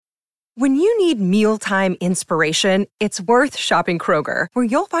When you need mealtime inspiration, it's worth shopping Kroger, where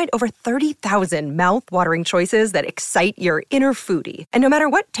you'll find over 30,000 mouth-watering choices that excite your inner foodie. And no matter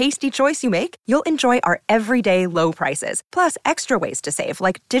what tasty choice you make, you'll enjoy our everyday low prices, plus extra ways to save,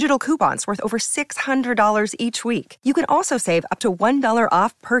 like digital coupons worth over $600 each week. You can also save up to $1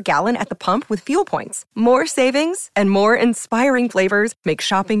 off per gallon at the pump with fuel points. More savings and more inspiring flavors make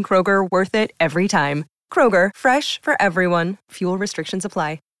shopping Kroger worth it every time. Kroger, fresh for everyone. Fuel restrictions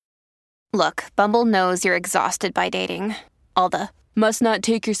apply. Look, Bumble knows you're exhausted by dating. All the must not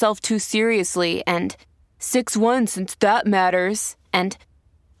take yourself too seriously and 6'1" since that matters. And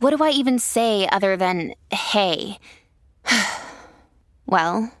what do I even say other than hey?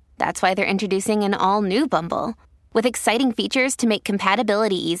 Well, that's why they're introducing an all-new Bumble with exciting features to make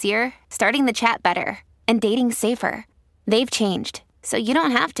compatibility easier, starting the chat better, and dating safer. They've changed, so you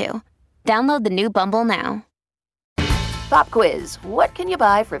don't have to. Download the new Bumble now. Pop quiz. What can you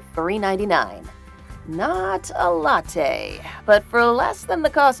buy for $3.99? Not a latte, but for less than the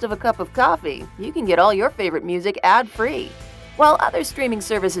cost of a cup of coffee, you can get all your favorite music ad-free. While other streaming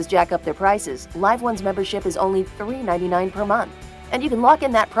services jack up their prices, Live One's membership is only $3.99 per month, and you can lock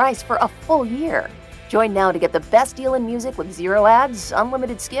in that price for a full year. Join now to get the best deal in music with 0 ads,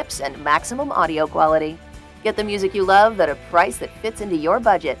 unlimited skips, and maximum audio quality. Get the music you love at a price that fits into your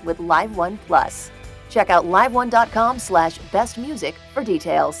budget with Live One Plus. Check out liveone.com/bestmusic for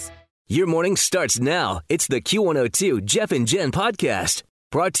details. Your morning starts now. It's the Q102 Jeff and Jen podcast,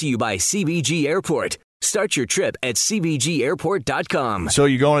 brought to you by CBG Airport. Start your trip at CBGAirport.com. So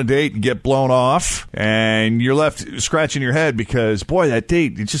you go on a date and get blown off, and you're left scratching your head because, boy, that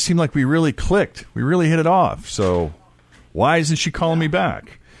date, it just seemed like we really clicked. We really hit it off. So why isn't she calling me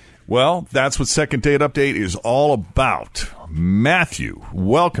back? Well, that's what Second Date Update is all about. Matthew,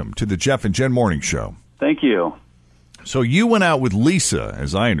 welcome to the Jeff and Jen Morning Show. Thank you. So you went out with Lisa,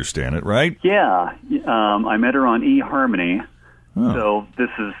 as I understand it, right? Yeah. I met her on eHarmony. Oh. So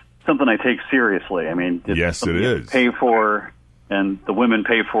this is something I take seriously. I mean, it's yes, it something you is. pay for, and the women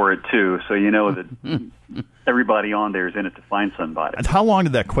pay for it too. So you know that everybody on there is in it to find somebody. And how long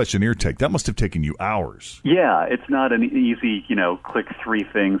did that questionnaire take? That must have taken you hours. Yeah, it's not an easy, click 3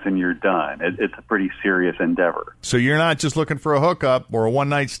 things and you're done. It's a pretty serious endeavor. So you're not just looking for a hookup or a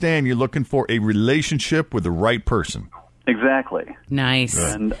one-night stand. You're looking for a relationship with the right person. Exactly. Nice.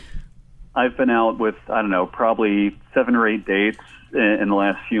 And I've been out with, I don't know, probably 7 or 8 dates in the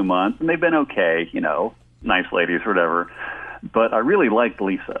last few months, and they've been okay, nice ladies or whatever. But I really liked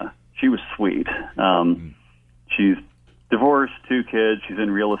Lisa. She was sweet. She's divorced, 2 kids. She's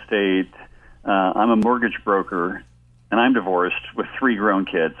in real estate. I'm a mortgage broker, and I'm divorced with 3 grown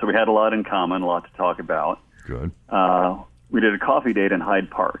kids. So we had a lot in common, a lot to talk about. Good. We did a coffee date in Hyde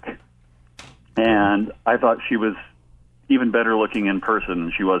Park, and I thought she was even better looking in person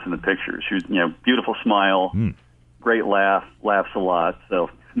than she was in the pictures. She was, beautiful smile, great laugh, laughs a lot. So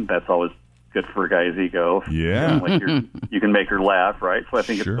that's always good for a guy's ego. Yeah. You can make her laugh, right? So I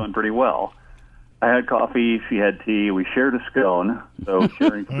think Sure. it's going pretty well. I had coffee, she had tea, we shared a scone, so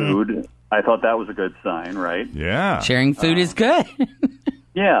sharing food, I thought that was a good sign, right? Yeah. Sharing food is good.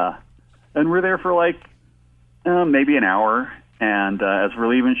 Yeah. And we're there for maybe an hour, and as we're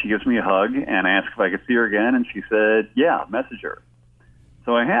leaving, she gives me a hug, and I asked if I could see her again, and she said, yeah, message her.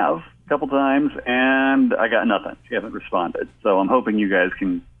 So I have a couple times, and I got nothing. She hasn't responded. So I'm hoping you guys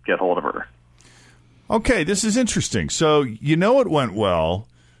can get hold of her. Okay, this is interesting. So it went well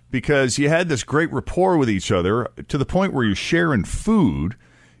because you had this great rapport with each other to the point where you're sharing food.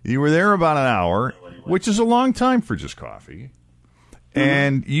 You were there about an hour, which is a long time for just coffee. Mm-hmm.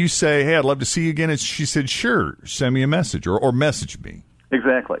 And you say, hey, I'd love to see you again. And she said, sure, send me a message or message me.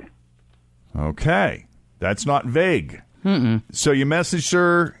 Exactly. Okay. That's not vague. Mm-mm. So you messaged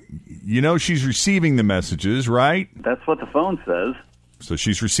her. She's receiving the messages, right? That's what the phone says. So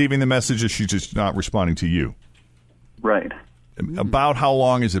she's receiving the messages. She's just not responding to you. Right. About how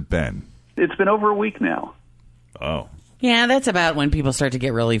long has it been? It's been over a week now. Oh. Yeah, that's about when people start to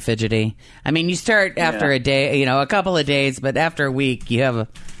get really fidgety. I mean, you start after a day, a couple of days, but after a week, you have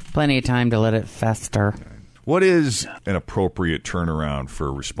plenty of time to let it fester. What is an appropriate turnaround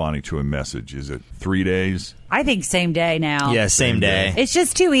for responding to a message? Is it 3 days? I think same day now. Yeah, same day. It's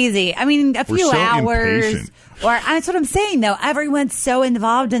just too easy. I mean, a few so hours. Impatient. Or that's what I'm saying, though. Everyone's so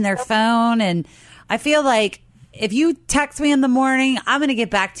involved in their phone, and I feel like if you text me in the morning, I'm going to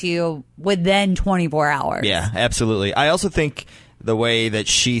get back to you within 24 hours. Yeah, absolutely. I also think the way that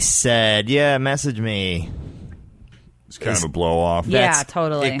she said, yeah, message me. It's kind of a blow off. Yeah,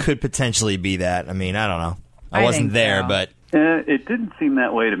 totally. It could potentially be that. I mean, I don't know. I think wasn't there, so. but... It didn't seem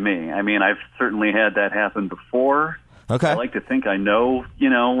that way to me. I mean, I've certainly had that happen before. Okay. I like to think I know,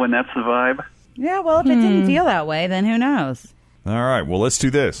 when that's the vibe. Yeah, well, if it didn't feel that way, then who knows? All right, well, let's do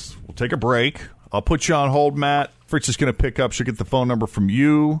this. We'll take a break. I'll put you on hold, Matt. Fritz is going to pick up. She'll get the phone number from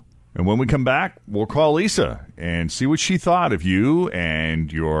you. And when we come back, we'll call Lisa and see what she thought of you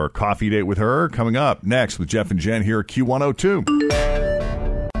and your coffee date with her. Coming up next with Jeff and Jen here at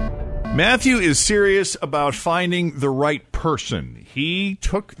Q102. Matthew is serious about finding the right person. He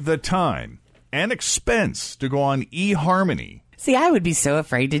took the time and expense to go on eHarmony. See, I would be so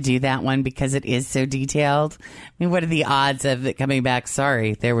afraid to do that one because it is so detailed. I mean, what are the odds of it coming back?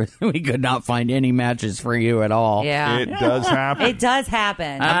 Sorry, we could not find any matches for you at all. Yeah. It does happen. It does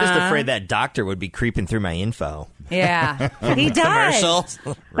happen. I'm just afraid that doctor would be creeping through my info. Yeah, he does. Commercials.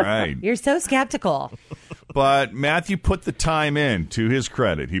 Right. You're so skeptical. But Matthew put the time in, to his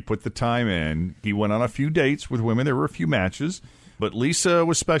credit. He put the time in. He went on a few dates with women. There were a few matches. But Lisa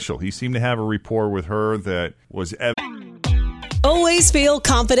was special. He seemed to have a rapport with her that was Always feel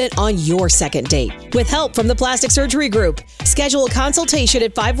confident on your second date. With help from the Plastic Surgery Group. Schedule a consultation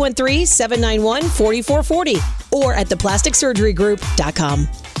at 513-791-4440 or at theplasticsurgerygroup.com.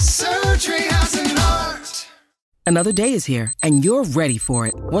 Surgery has an art. Another day is here, and you're ready for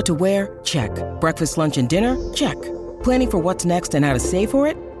it. What to wear? Check. Breakfast, lunch, and dinner? Check. Planning for what's next and how to save for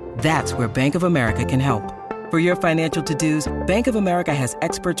it? That's where Bank of America can help. For your financial to-dos, Bank of America has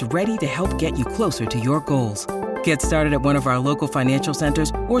experts ready to help get you closer to your goals. Get started at one of our local financial centers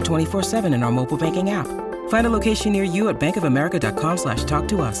or 24/7 in our mobile banking app. Find a location near you at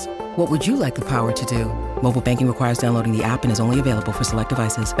bankofamerica.com/talktous. What would you like the power to do? Mobile banking requires downloading the app and is only available for select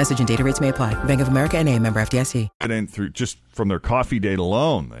devices. Message and data rates may apply. Bank of America N.A., member FDIC. And through just from their coffee date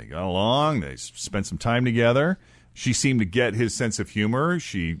alone, they got along. They spent some time together. She seemed to get his sense of humor.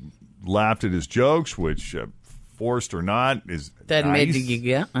 She laughed at his jokes, which, forced or not, is that nice. made you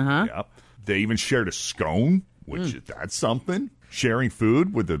get. Yep. They even shared a scone, which that's something. Sharing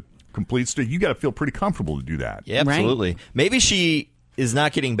food with a complete stranger. You got to feel pretty comfortable to do that. Yeah, absolutely. Right. Maybe she is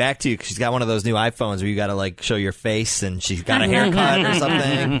not getting back to you because she's got one of those new iPhones where you got to show your face, and she's got a haircut or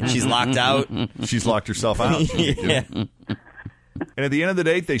something. She's locked out. She's locked herself out. Yeah. And at the end of the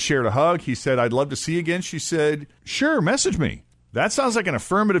date, they shared a hug. He said, "I'd love to see you again." She said, "Sure, message me." That sounds like an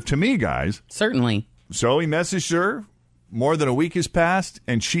affirmative to me, guys. Certainly. So he messaged her. More than a week has passed,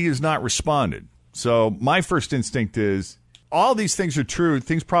 and she has not responded. So my first instinct is all these things are true.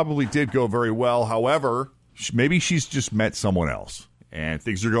 Things probably did go very well. However, maybe she's just met someone else, and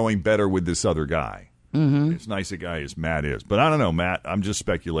things are going better with this other guy. Mm-hmm. As nice a guy as Matt is. But I don't know, Matt. I'm just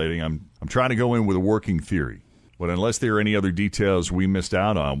speculating. I'm trying to go in with a working theory. But unless there are any other details we missed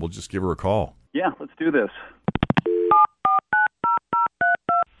out on, we'll just give her a call. Yeah, let's do this.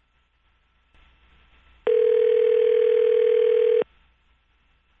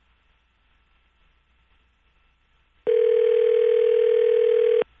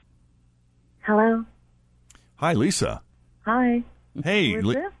 Hello. Hi, Lisa. Hi. Hey,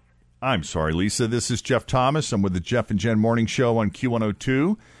 I'm sorry, Lisa. This is Jeff Thomas. I'm with the Jeff and Jen Morning Show on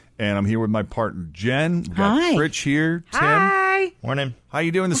Q102, and I'm here with my partner, Jen. We've got Hi. Rich here. Tim. Hi. Morning. How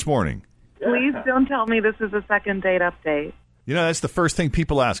you doing this morning? Please don't tell me this is a second date update. You know, that's the first thing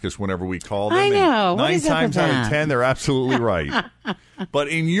people ask us whenever we call them. I know. And What 9 is up times with out that? of 10, they're absolutely right. But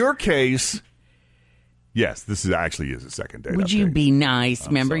in your case, yes, this is actually is a second date Would update. you be nice?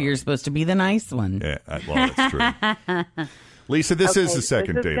 Remember, sorry. you're supposed to be the nice one. Yeah, well, that's true. Lisa, this is the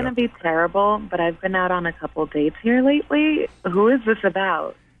second This date is going to update. be terrible, but I've been out on a couple dates here lately. Who is this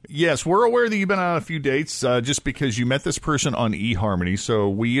about? Yes, we're aware that you've been on a few dates just because you met this person on eHarmony, so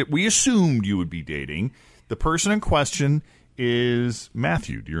we assumed you would be dating. The person in question is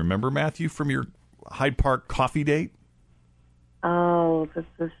Matthew. Do you remember Matthew from your Hyde Park coffee date? Oh, this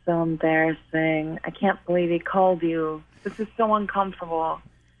is so embarrassing. I can't believe he called you. This is so uncomfortable.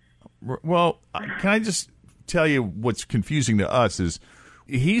 Well, can I just tell you what's confusing to us is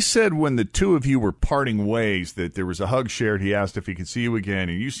he said when the two of you were parting ways that there was a hug shared. He asked if he could see you again,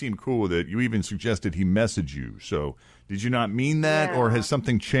 and you seemed cool with it. You even suggested he message you. So did you not mean that, or has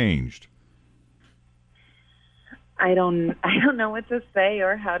something changed? I don't know what to say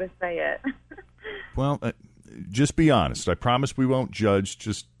or how to say it. Well, just be honest. I promise we won't judge.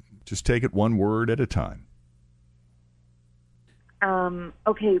 Just take it one word at a time.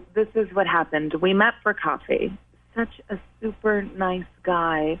 Okay, this is what happened. We met for coffee. Such a super nice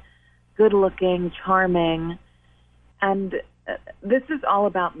guy, good looking, charming. And this is all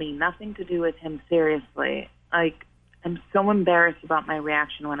about me, nothing to do with him seriously. I'm so embarrassed about my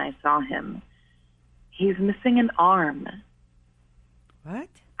reaction when I saw him. He's missing an arm. What?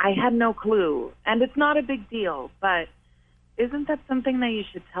 I had no clue. And it's not a big deal, but isn't that something that you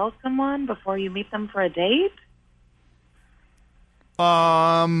should tell someone before you meet them for a date?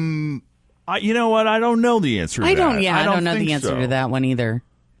 You know what? I don't know the answer to I that. don't know think the answer so. to that one either.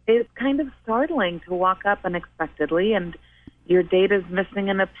 It's kind of startling to walk up unexpectedly and your date is missing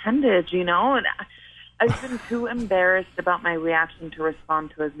an appendage, you know? And I've been too embarrassed about my reaction to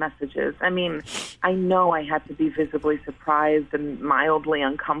respond to his messages. I mean, I know I had to be visibly surprised and mildly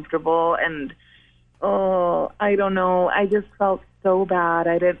uncomfortable. And, I don't know. I just felt so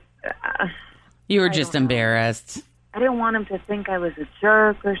bad. You were just embarrassed. I didn't want him to think I was a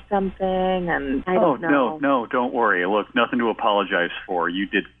jerk or something, and I don't know. No, don't worry. Look, nothing to apologize for. You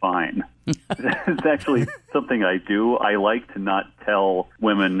did fine. It's actually something I do. I like to not tell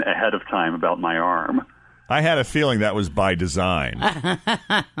women ahead of time about my arm. I had a feeling that was by design.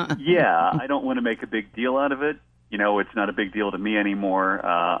 Yeah, I don't want to make a big deal out of it. You know, it's not a big deal to me anymore.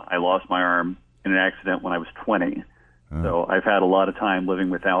 I lost my arm in an accident when I was 20. So I've had a lot of time living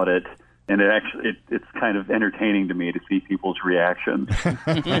without it. And it's kind of entertaining to me to see people's reactions.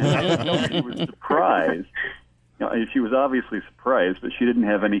 She was surprised. You know, she was obviously surprised, but she didn't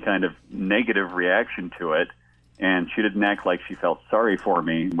have any kind of negative reaction to it, and she didn't act like she felt sorry for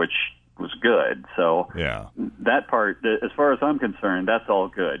me, which was good. So yeah, that part, as far as I'm concerned, that's all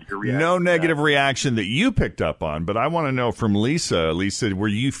good. No negative reaction that you picked up on, but I want to know from Lisa. Lisa, were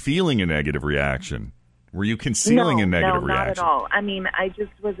you feeling a negative reaction? Were you concealing a negative reaction? No, not at all. I mean, I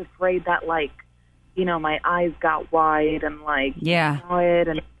just was afraid that, like, you know, my eyes got wide and, like, saw it,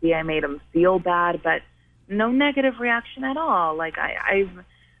 and maybe I made him feel bad, but no negative reaction at all. Like, I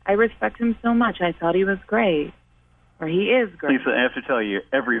respect him so much. I thought he was great, or he is great. Lisa, I have to tell you,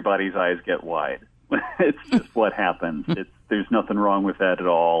 everybody's eyes get wide. It's just what happens. There's nothing wrong with that at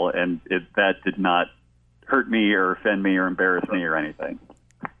all, and that did not hurt me or offend me or embarrass me or anything.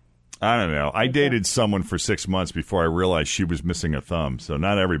 I don't know. I dated someone for 6 months before I realized she was missing a thumb, so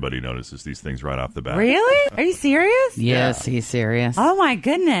not everybody notices these things right off the bat. Really? Are you serious? Yes, he's serious. Oh, my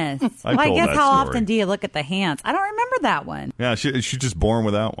goodness. I guess that how story. often do you look at the hands? I don't remember that one. Yeah, she's just born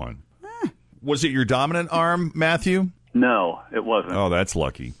without one. Was it your dominant arm, Matthew? No, it wasn't. Oh, that's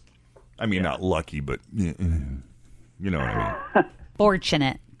lucky. I mean, not lucky, but you know what I mean.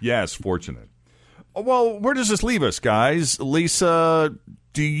 Fortunate. Yes, fortunate. Well, where does this leave us, guys? Lisa,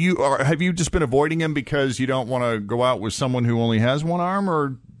 have you just been avoiding him because you don't want to go out with someone who only has one arm,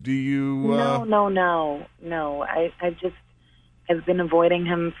 or do you? No. I've been avoiding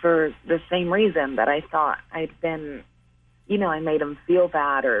him for the same reason that I thought I'd been. You know, I made him feel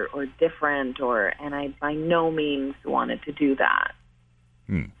bad or different, and I by no means wanted to do that.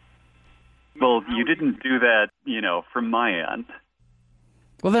 Well, you didn't do that, you know, from my end.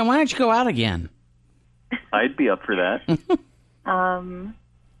 Well, then why don't you go out again? I'd be up for that.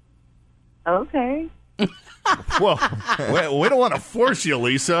 Okay. Well, we don't want to force you,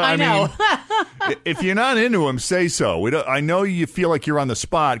 Lisa. I know. mean, if you're not into him, say so. I know you feel like you're on the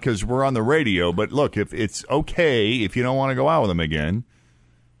spot because we're on the radio, but look, if it's okay if you don't want to go out with him again.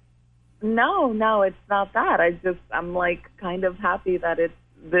 No, it's not that. I'm like kind of happy that it's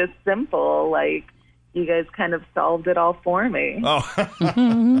this simple. Like, you guys kind of solved it all for me.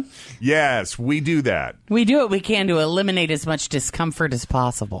 Oh, yes, we do that. We do what we can to eliminate as much discomfort as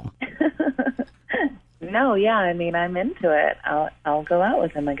possible. No, yeah, I mean, I'm into it. I'll go out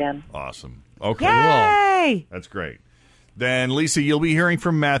with him again. Awesome. Okay, Yay! That's great. Then, Lisa, you'll be hearing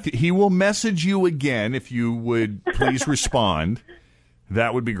from Matthew. He will message you again if you would please respond.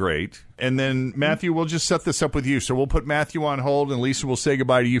 That would be great. And then, Matthew, we'll just set this up with you. So we'll put Matthew on hold, and Lisa will say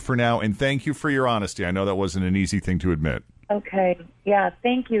goodbye to you for now. And thank you for your honesty. I know that wasn't an easy thing to admit. Okay. Yeah,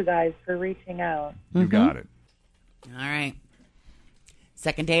 thank you guys for reaching out. You got it. All right.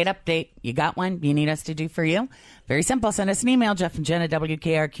 Second date update. You got one you need us to do for you? Very simple. Send us an email, Jeff and Jen at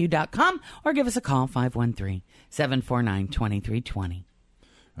WKRQ.com, or give us a call, 513-749-2320.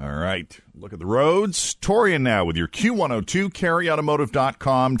 All right. Look at the roads. Torian now with your Q102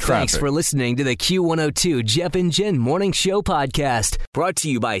 carryautomotive.com traffic. Thanks for listening to the Q102 Jeff and Jen Morning Show podcast. Brought to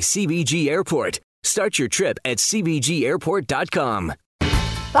you by CBG Airport. Start your trip at CBGAirport.com.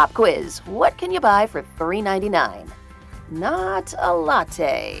 Pop quiz. What can you buy for $3.99? Not a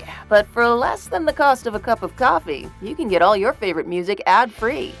latte, but for less than the cost of a cup of coffee, you can get all your favorite music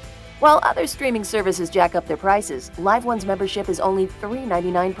ad-free. While other streaming services jack up their prices, Live One's membership is only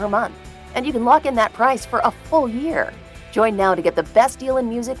 $3.99 per month, and you can lock in that price for a full year. Join now to get the best deal in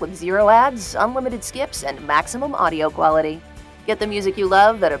music with 0 ads, unlimited skips, and maximum audio quality. Get the music you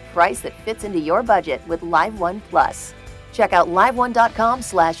love at a price that fits into your budget with Live One Plus. Check out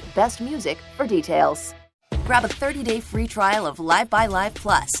liveone.com/bestmusic for details. Grab a 30-day free trial of Live by Live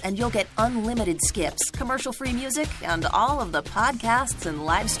Plus, and you'll get unlimited skips, commercial-free music, and all of the podcasts and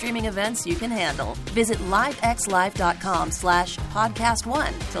live streaming events you can handle. Visit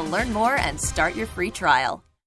livexlive.com/podcast1 to learn more and start your free trial.